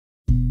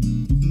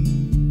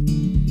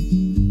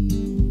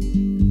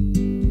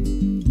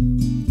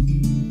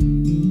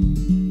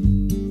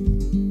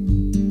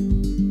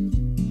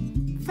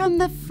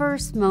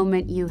first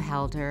moment you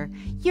held her,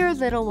 your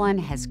little one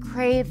has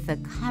craved the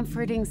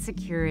comforting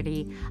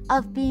security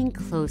of being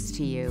close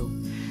to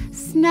you.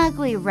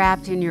 Snugly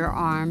wrapped in your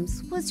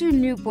arms was your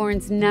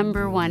newborn's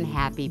 #1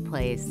 happy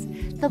place,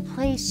 the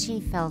place she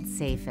felt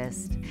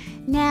safest.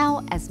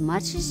 Now, as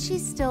much as she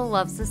still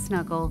loves the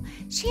snuggle,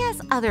 she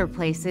has other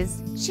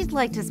places she'd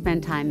like to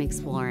spend time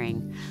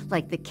exploring,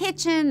 like the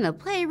kitchen, the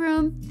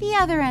playroom, the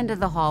other end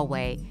of the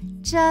hallway,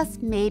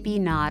 just maybe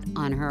not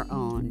on her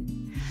own.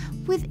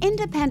 With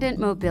independent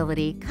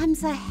mobility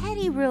comes a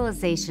heady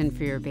realization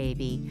for your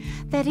baby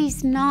that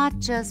he's not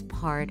just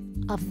part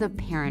of the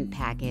parent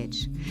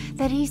package,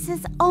 that he's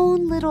his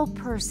own little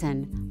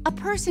person, a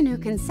person who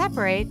can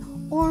separate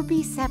or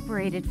be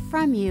separated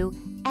from you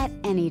at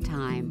any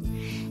time.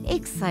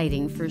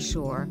 Exciting for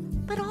sure,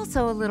 but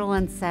also a little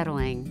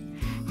unsettling.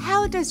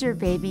 How does your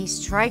baby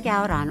strike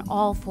out on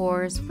all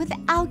fours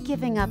without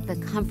giving up the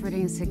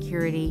comforting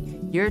security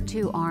your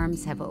 2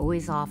 arms have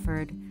always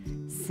offered?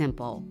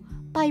 Simple.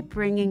 By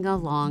bringing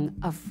along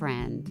a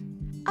friend.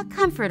 A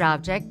comfort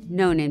object,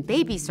 known in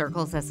baby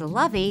circles as a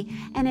lovey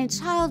and in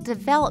child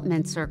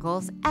development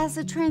circles as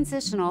a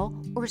transitional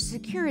or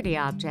security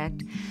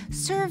object,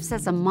 serves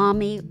as a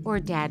mommy or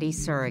daddy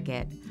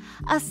surrogate,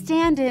 a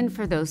stand-in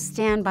for those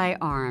standby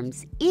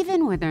arms,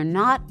 even when they're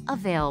not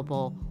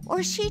available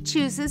or she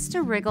chooses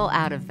to wriggle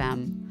out of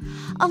them.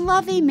 A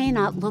lovey may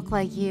not look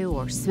like you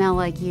or smell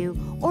like you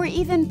or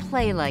even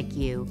play like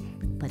you,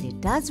 but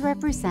it does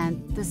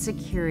represent the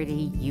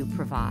security you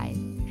provide.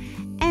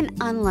 And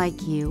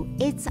unlike you,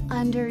 it's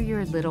under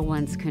your little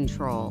one's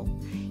control.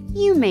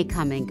 You may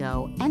come and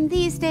go, and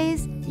these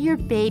days, your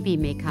baby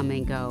may come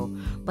and go,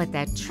 but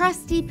that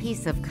trusty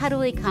piece of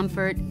cuddly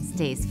comfort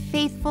stays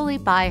faithfully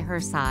by her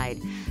side,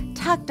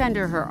 tucked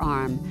under her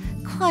arm,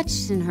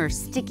 clutched in her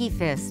sticky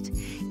fist,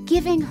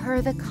 giving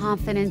her the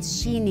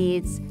confidence she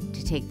needs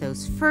to take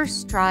those first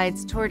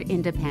strides toward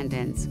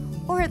independence,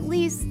 or at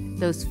least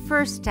those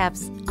first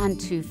steps on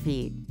 2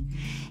 feet.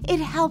 It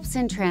helps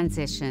in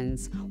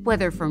transitions,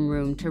 whether from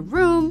room to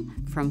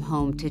room, from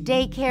home to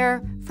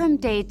daycare, from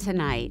day to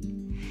night.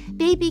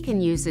 Baby can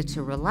use it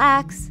to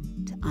relax,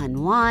 to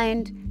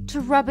unwind,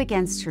 to rub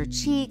against her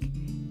cheek,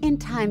 in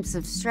times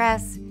of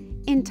stress,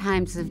 in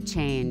times of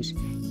change.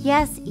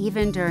 Yes,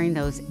 even during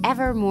those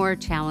ever more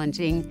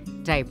challenging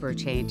diaper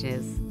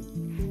changes.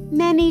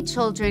 Many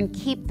children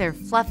keep their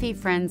fluffy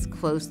friends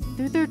close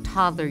through their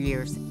toddler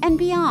years and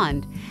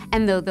beyond,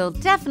 and though they'll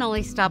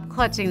definitely stop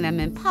clutching them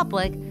in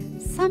public,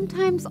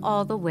 sometimes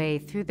all the way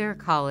through their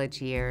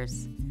college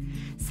years.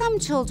 Some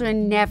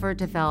children never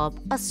develop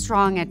a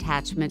strong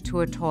attachment to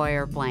a toy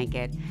or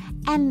blanket,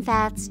 and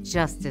that's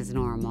just as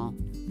normal.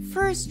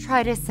 First,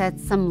 try to set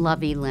some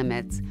lovey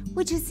limits,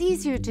 which is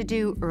easier to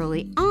do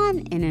early on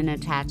in an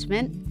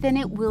attachment than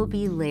it will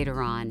be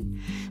later on.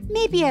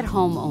 Maybe at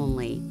home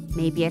only,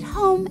 maybe at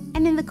home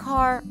and in the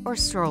car or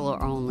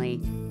stroller only.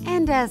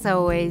 And as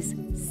always,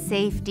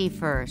 safety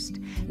first.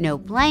 No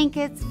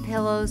blankets,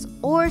 pillows,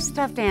 or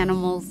stuffed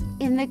animals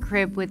in the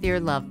crib with your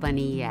love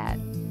bunny yet.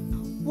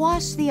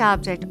 Wash the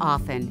object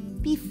often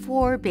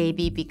before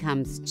baby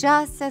becomes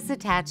just as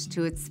attached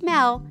to its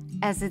smell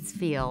as its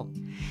feel.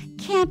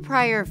 Can't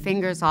pry her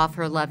fingers off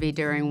her lovey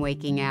during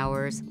waking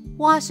hours.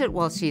 Wash it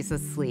while she's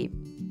asleep.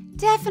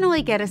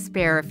 Definitely get a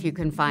spare if you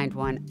can find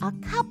one. A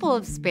couple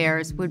of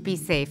spares would be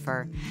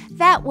safer.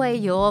 That way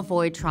you'll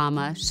avoid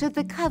trauma should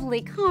the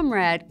cuddly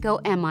comrade go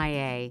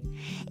MIA.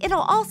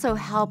 It'll also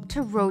help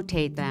to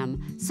rotate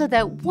them so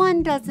that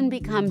one doesn't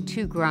become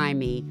too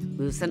grimy,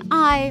 lose an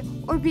eye,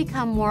 or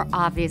become more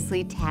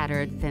obviously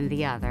tattered than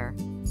the other.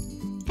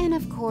 And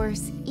of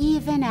course,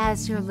 even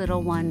as your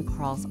little one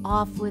crawls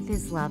off with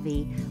his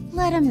lovey,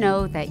 let him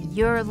know that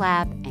your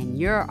lap and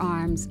your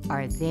arms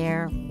are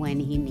there when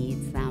he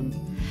needs them.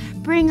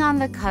 Bring on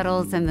the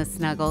cuddles and the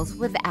snuggles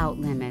without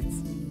limits.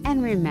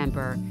 And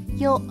remember,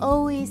 you'll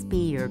always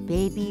be your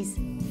baby's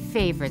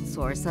favorite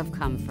source of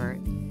comfort.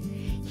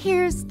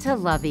 Here's to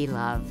lovey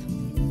love.